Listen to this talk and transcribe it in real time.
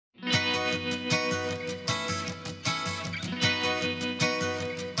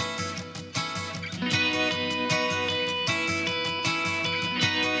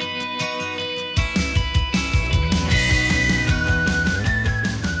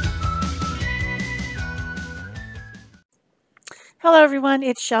Hello everyone,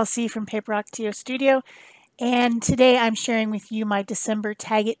 it's Shel C from PaperOcotilloStudio, and today I'm sharing with you my December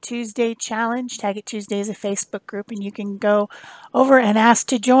Tag It Tuesday challenge. Tag It Tuesday is a Facebook group and you can go over and ask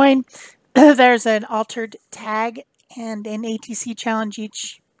to join. There's an altered tag and an ATC challenge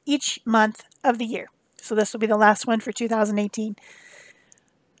each month of the year. So this will be the last one for 2018.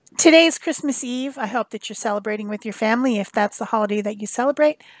 Today is Christmas Eve. I hope that you're celebrating with your family if that's the holiday that you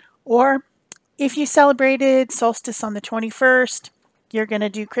celebrate, or if you celebrated solstice on the 21st, you're going to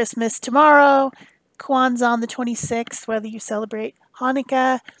do Christmas tomorrow, Kwanzaa on the 26th, whether you celebrate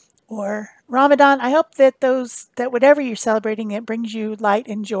Hanukkah or Ramadan. I hope that whatever you're celebrating, it brings you light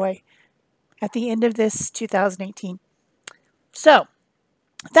and joy at the end of this 2018. So,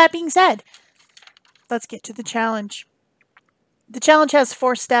 that being said, let's get to the challenge. The challenge has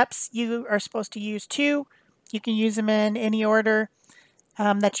 4 steps. You are supposed to use 2. You can use them in any order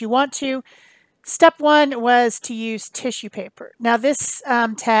that you want to. Step 1 was to use tissue paper. Now this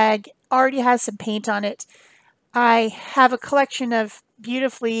tag already has some paint on it. I have a collection of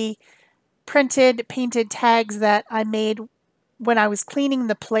beautifully printed, painted tags that I made when I was cleaning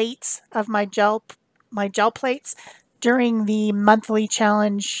the plates of my gel plates during the monthly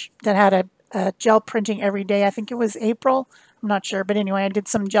challenge that had a gel printing every day. I think it was April. I'm not sure, but anyway, I did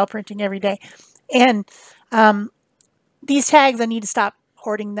some gel printing every day. And these tags, I need to stop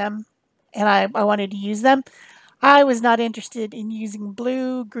hoarding them, and I wanted to use them. I was not interested in using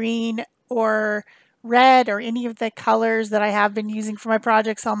blue, green, or red, or any of the colors that I have been using for my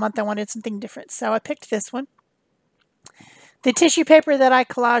projects all month. I wanted something different, so I picked this one. The tissue paper that I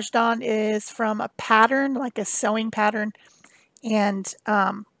collaged on is from a pattern, like a sewing pattern, and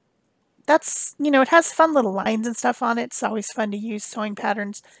that's, it has fun little lines and stuff on it. It's always fun to use sewing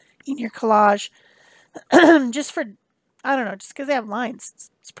patterns in your collage. Just for, I don't know, just because they have lines.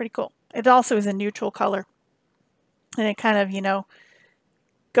 It's pretty cool. It also is a neutral color. And it kind of,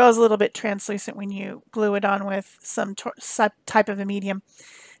 goes a little bit translucent when you glue it on with some type of a medium.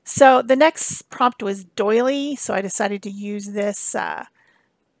 So the next prompt was doily. So I decided to use this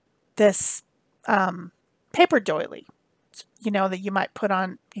paper doily. That you might put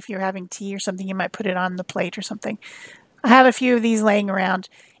on if you're having tea or something. You might put it on the plate or something. I have a few of these laying around.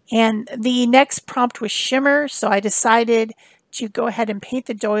 And the next prompt was shimmer, so I decided to go ahead and paint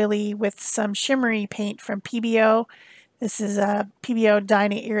the doily with some shimmery paint from PBO. This is a PBO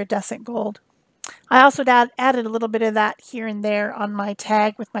Dyna Iridescent Gold. I also added a little bit of that here and there on my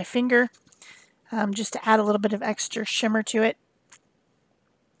tag with my finger, just to add a little bit of extra shimmer to it.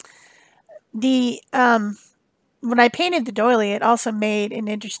 When I painted the doily, it also made an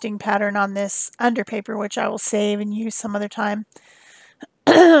interesting pattern on this underpaper, which I will save and use some other time.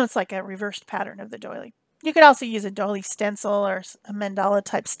 It's like a reversed pattern of the doily. You could also use a doily stencil or a mandala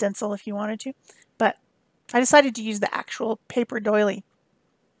type stencil if you wanted to, but I decided to use the actual paper doily.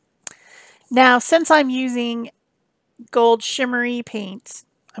 Now, since I'm using gold shimmery paint,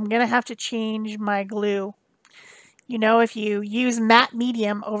 I'm going to have to change my glue. If you use matte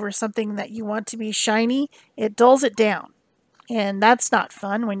medium over something that you want to be shiny, it dulls it down. And that's not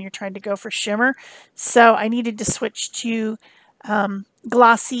fun when you're trying to go for shimmer. So I needed to switch to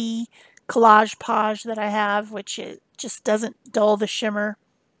glossy Collage Page that I have, which it just doesn't dull the shimmer.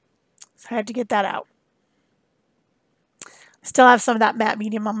 So I had to get that out. Still have some of that matte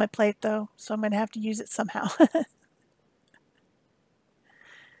medium on my plate though, so I'm going to have to use it somehow.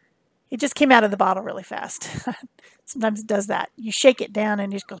 It just came out of the bottle really fast. Sometimes it does that. You shake it down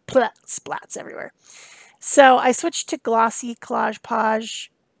and it just goes splats everywhere. So I switched to glossy Collage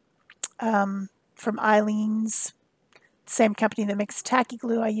Page from Eileen's. Same company that makes tacky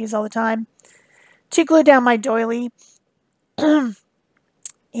glue I use all the time, to glue down my doily. And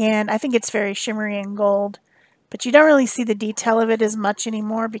I think it's very shimmery and gold, but you don't really see the detail of it as much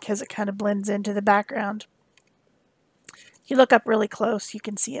anymore because it kind of blends into the background. If you look up really close, you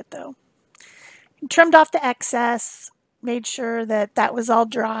can see it though. And trimmed off the excess, made sure that that was all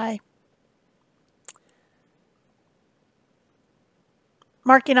dry.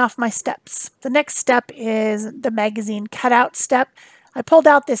 Marking off my steps. The next step is the magazine cutout step. I pulled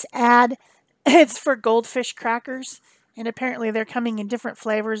out this ad. It's for goldfish crackers, and apparently they're coming in different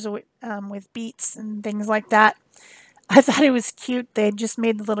flavors with beets and things like that. I thought it was cute. They had just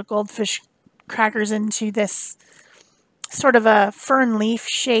made the little goldfish crackers into this sort of a fern leaf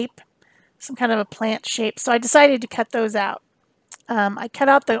shape, some kind of a plant shape. So I decided to cut those out. I cut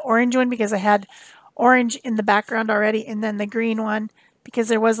out the orange one because I had orange in the background already, and then the green one because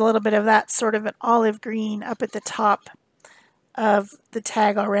there was a little bit of that sort of an olive green up at the top of the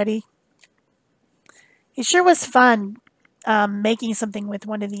tag already. It sure was fun making something with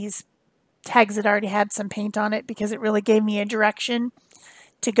one of these tags that already had some paint on it because it really gave me a direction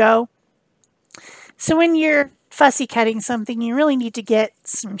to go. So when you're fussy cutting something, you really need to get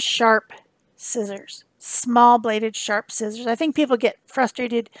some sharp scissors, small bladed sharp scissors. I think people get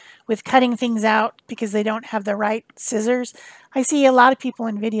frustrated with cutting things out because they don't have the right scissors. I see a lot of people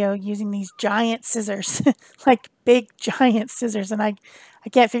in video using these giant scissors, like big giant scissors, and I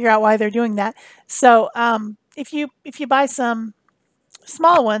can't figure out why they're doing that. So if you buy some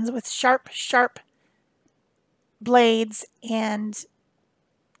small ones with sharp blades and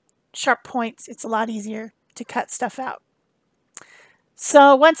sharp points, it's a lot easier to cut stuff out.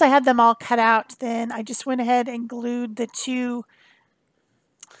 So once I had them all cut out, then I just went ahead and glued the two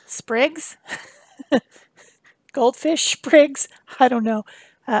sprigs, goldfish sprigs, I don't know,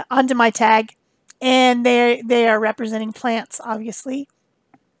 onto my tag. And they are representing plants, obviously.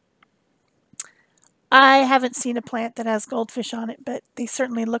 I haven't seen a plant that has goldfish on it, but they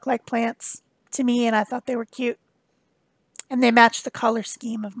certainly look like plants to me, and I thought they were cute. And they match the color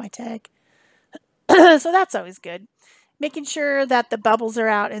scheme of my tag. So that's always good. Making sure that the bubbles are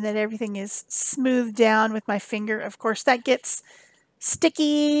out and that everything is smoothed down with my finger. Of course, that gets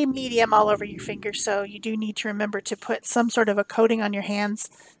sticky medium all over your finger, so you do need to remember to put some sort of a coating on your hands,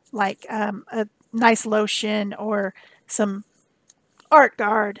 like a nice lotion or some Art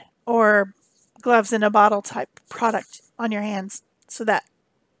Guard or gloves in a bottle type product on your hands so that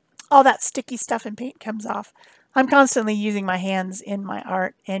all that sticky stuff and paint comes off. I'm constantly using my hands in my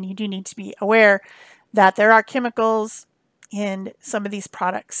art, and you do need to be aware that there are chemicals in some of these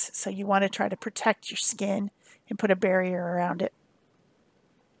products, so you want to try to protect your skin and put a barrier around it.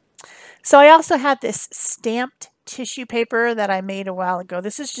 So I also had this stamped tissue paper that I made a while ago.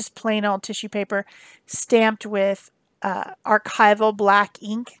 This is just plain old tissue paper stamped with archival black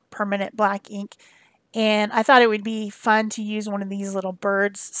ink, permanent black ink. And I thought it would be fun to use one of these little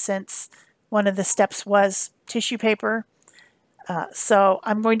birds since one of the steps was tissue paper. So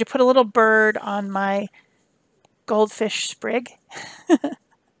I'm going to put a little bird on my goldfish sprig. It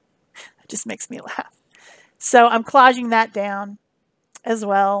just makes me laugh. So I'm collaging that down as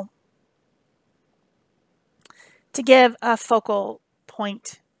well to give a focal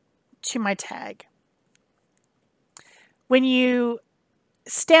point to my tag. When you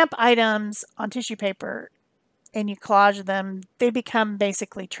stamp items on tissue paper and you collage them, they become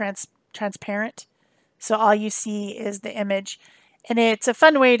basically transparent. So all you see is the image. And it's a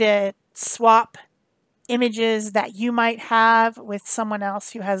fun way to swap images that you might have with someone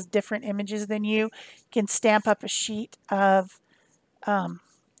else who has different images than you. You can stamp up a sheet of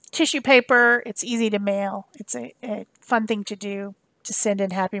tissue paper. It's easy to mail. It's a fun thing to do, to send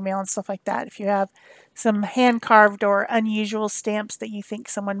in Happy Mail and stuff like that. If you have some hand-carved or unusual stamps that you think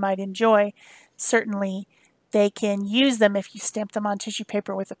someone might enjoy, certainly they can use them if you stamp them on tissue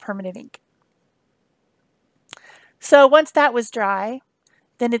paper with a permanent ink. So once that was dry,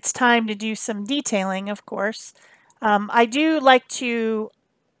 then it's time to do some detailing, of course. I do like to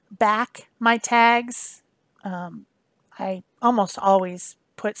back my tags. I almost always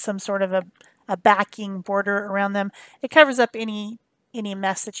put some sort of a backing border around them. It covers up any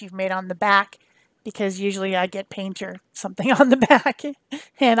mess that you've made on the back, because usually I get paint or something on the back,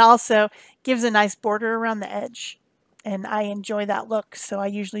 and also gives a nice border around the edge, and I enjoy that look, so I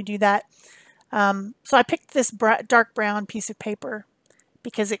usually do that. So I picked this dark brown piece of paper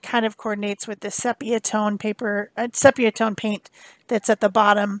because it kind of coordinates with the sepia tone paint that's at the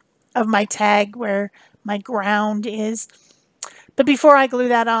bottom of my tag where my ground is. But before I glue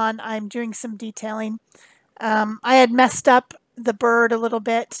that on, I'm doing some detailing. I had messed up the bird a little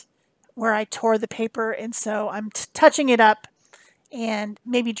bit where I tore the paper, and so I'm touching it up and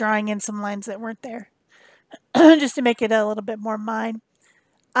maybe drawing in some lines that weren't there just to make it a little bit more mine.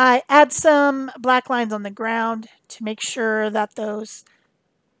 I add some black lines on the ground to make sure that those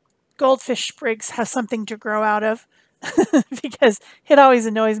goldfish sprigs have something to grow out of because it always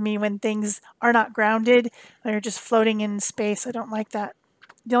annoys me when things are not grounded. They're just floating in space. I don't like that.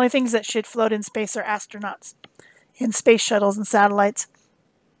 The only things that should float in space are astronauts and space shuttles and satellites.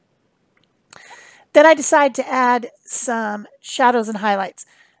 Then I decide to add some shadows and highlights.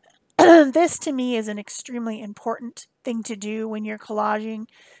 This to me is an extremely important thing to do when you're collaging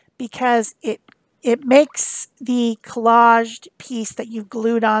because it makes the collaged piece that you've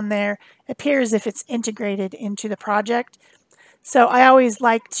glued on there appear as if it's integrated into the project. So I always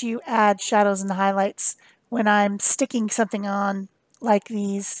like to add shadows and highlights when I'm sticking something on, like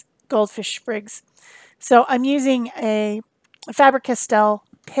these goldfish sprigs. So I'm using a Faber-Castell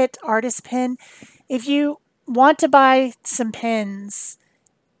Pitt Artist pen. If you want to buy some pens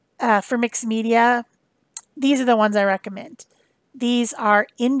for mixed media, these are the ones I recommend. These are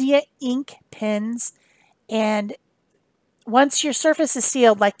India ink pens, and once your surface is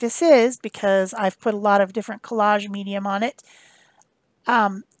sealed like this is, because I've put a lot of different collage medium on it,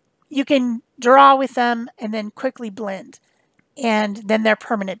 you can draw with them and then quickly blend. And then they're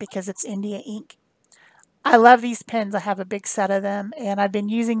permanent because it's India ink. I love these pens. I have a big set of them, and I've been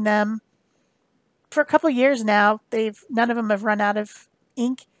using them for a couple of years now. None of them have run out of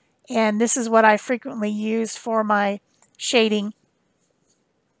ink, and this is what I frequently use for my shading.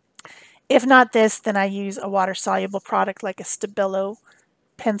 If not this, then I use a water-soluble product like a Stabilo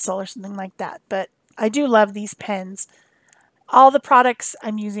pencil or something like that. But I do love these pens. All the products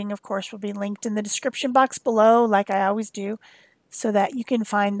I'm using, of course, will be linked in the description box below, like I always do, so that you can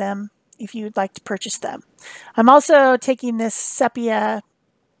find them if you'd like to purchase them. I'm also taking this sepia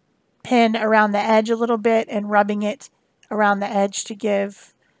pen around the edge a little bit and rubbing it around the edge to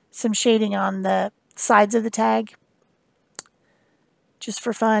give some shading on the sides of the tag, just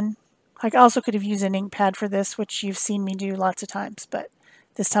for fun. I also could have used an ink pad for this, which you've seen me do lots of times, but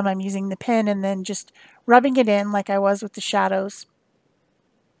this time I'm using the pen and then just rubbing it in like I was with the shadows.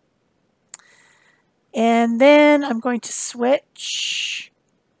 And then I'm going to switch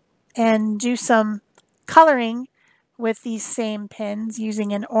and do some coloring with these same pens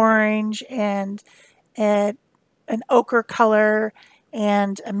using an orange and an ochre color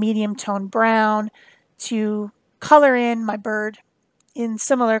and a medium tone brown to color in my bird in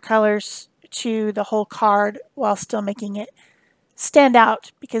similar colors to the whole card while still making it stand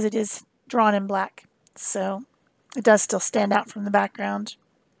out because it is drawn in black. So it does still stand out from the background.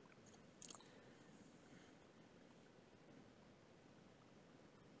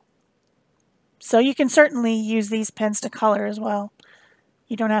 So you can certainly use these pens to color as well.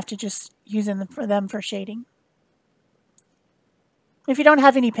 You don't have to just use them for shading. If you don't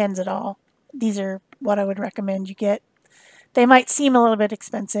have any pens at all, these are what I would recommend you get. They might seem a little bit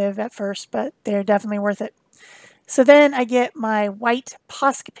expensive at first, but they're definitely worth it. So then I get my white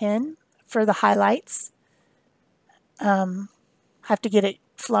Posca pen for the highlights. Have to get it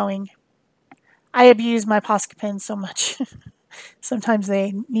flowing. I abuse my Posca pens so much. Sometimes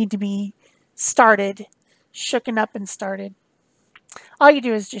they need to be started, shooken up and started. All you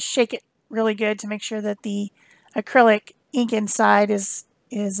do is just shake it really good to make sure that the acrylic ink inside is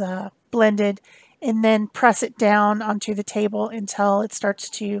blended, and then press it down onto the table until it starts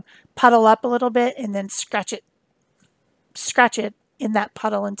to puddle up a little bit, and then scratch it in that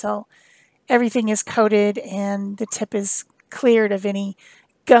puddle until everything is coated and the tip is cleared of any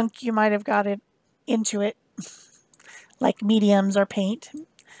gunk you might have got it into it, like mediums or paint.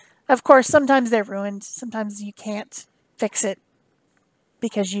 Of course, sometimes they're ruined. Sometimes you can't fix it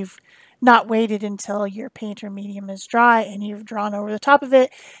because you've not waited until your paint or medium is dry and you've drawn over the top of it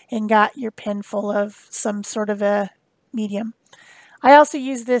and got your pen full of some sort of a medium. I also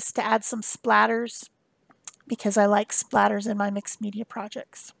use this to add some splatters because I like splatters in my mixed media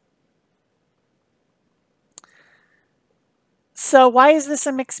projects. So why is this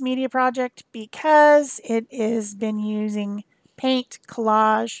a mixed media project? Because it has been using paint,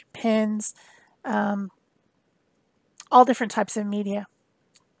 collage, pens, all different types of media,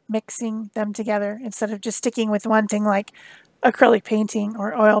 mixing them together instead of just sticking with one thing like acrylic painting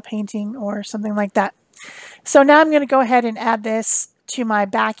or oil painting or something like that. So now I'm going to go ahead and add this to my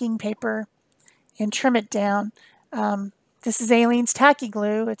backing paper and trim it down. This is Aleene's Tacky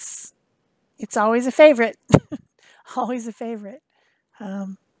Glue. It's always a favorite. Always a favorite.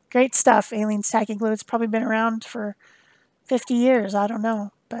 Great stuff, Aleene's Tacky Glue. It's probably been around for 50 years. I don't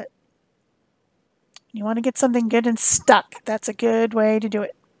know, but you want to get something good and stuck. That's a good way to do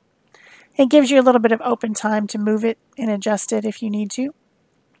it. It gives you a little bit of open time to move it and adjust it if you need to.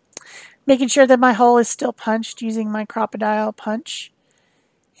 Making sure that my hole is still punched using my crocodile punch.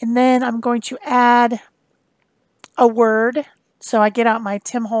 And then I'm going to add a word. So I get out my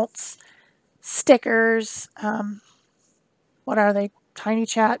Tim Holtz stickers. What are they? Tiny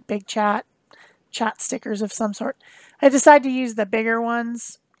chat, big chat, chat stickers of some sort. I decided to use the bigger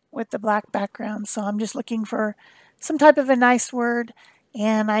ones with the black background. So I'm just looking for some type of a nice word.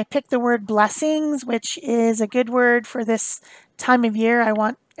 And I picked the word blessings, which is a good word for this time of year. I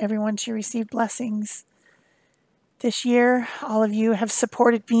want everyone to receive blessings this year. All of you have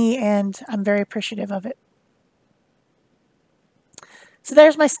supported me, and I'm very appreciative of it. So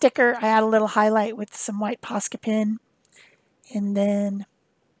there's my sticker. I add a little highlight with some white Posca pen, and then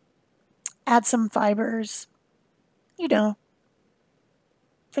add some fibers. You know,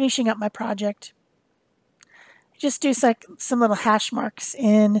 finishing up my project. Just do some little hash marks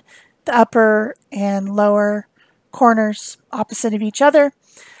in the upper and lower corners opposite of each other.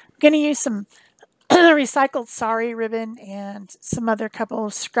 I'm going to use some recycled sari ribbon and some other couple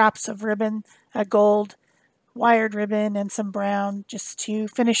of scraps of ribbon, a gold wired ribbon and some brown, just to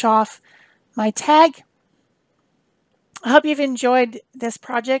finish off my tag. I hope you've enjoyed this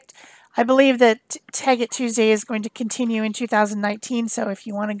project. I believe that Tag It Tuesday is going to continue in 2019, so if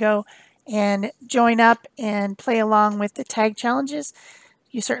you want to go and join up and play along with the tag challenges,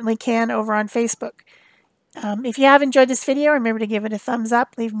 you certainly can over on Facebook. If you have enjoyed this video, remember to give it a thumbs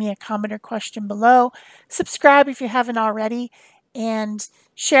up, leave me a comment or question below, subscribe if you haven't already, and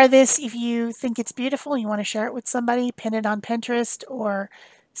share this if you think it's beautiful, you want to share it with somebody, pin it on Pinterest or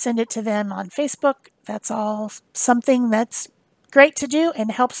send it to them on Facebook. That's all something that's great to do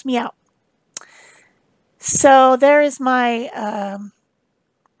and helps me out. So there is my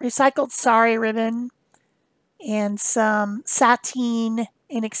recycled sari ribbon and some sateen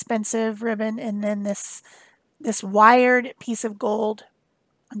inexpensive ribbon, and then this wired piece of gold.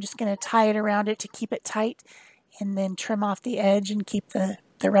 I'm just going to tie it around it to keep it tight and then trim off the edge and keep the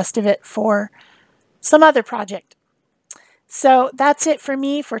rest of it for some other project. So that's it for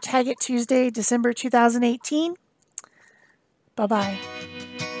me for Tag It Tuesday, December 2018. Bye-bye.